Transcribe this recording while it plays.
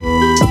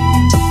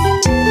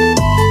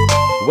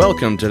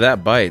Welcome to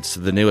That Bites,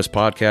 the newest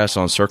podcast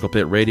on Circle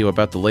Pit Radio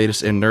about the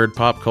latest in nerd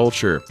pop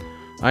culture.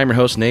 I'm your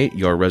host, Nate,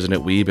 your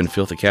resident weeb and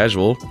filthy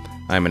casual.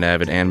 I'm an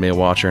avid anime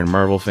watcher and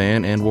Marvel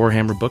fan and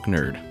Warhammer book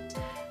nerd.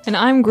 And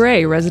I'm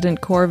Gray,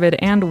 resident Corvid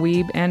and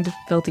weeb and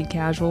filthy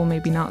casual,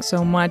 maybe not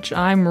so much.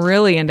 I'm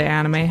really into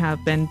anime,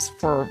 have been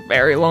for a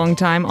very long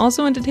time.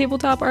 Also into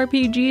tabletop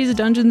RPGs,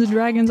 Dungeons &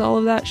 Dragons, all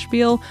of that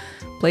spiel.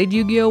 Played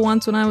Yu-Gi-Oh!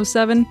 Once when I was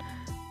 7,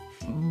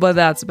 but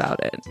that's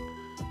about it.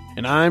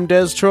 And I'm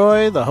Des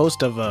Troy, the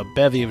host of a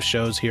bevy of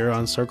shows here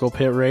on Circle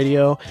Pit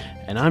Radio,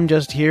 and I'm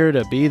just here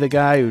to be the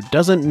guy who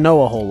doesn't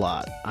know a whole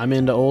lot. I'm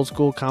into old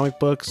school comic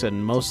books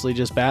and mostly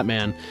just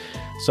Batman,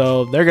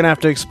 so they're going to have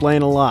to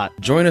explain a lot.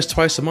 Join us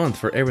twice a month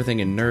for everything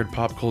in nerd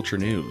pop culture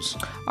news.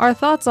 Our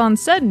thoughts on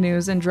said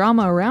news and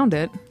drama around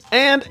it.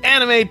 And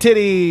anime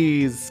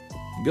titties!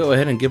 Go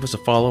ahead and give us a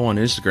follow on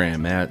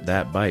Instagram at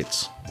That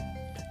Bites.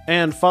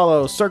 And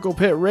follow Circle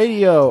Pit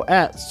Radio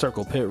at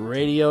Circle Pit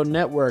Radio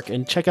Network,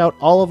 and check out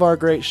all of our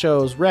great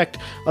shows, Wrecked,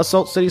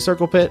 Assault City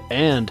Circle Pit,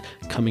 and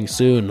coming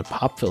soon,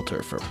 Pop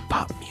Filter for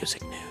pop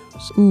music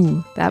news.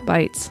 Ooh, that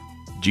bites.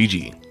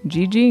 GG.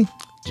 GG.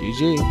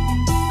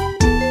 GG.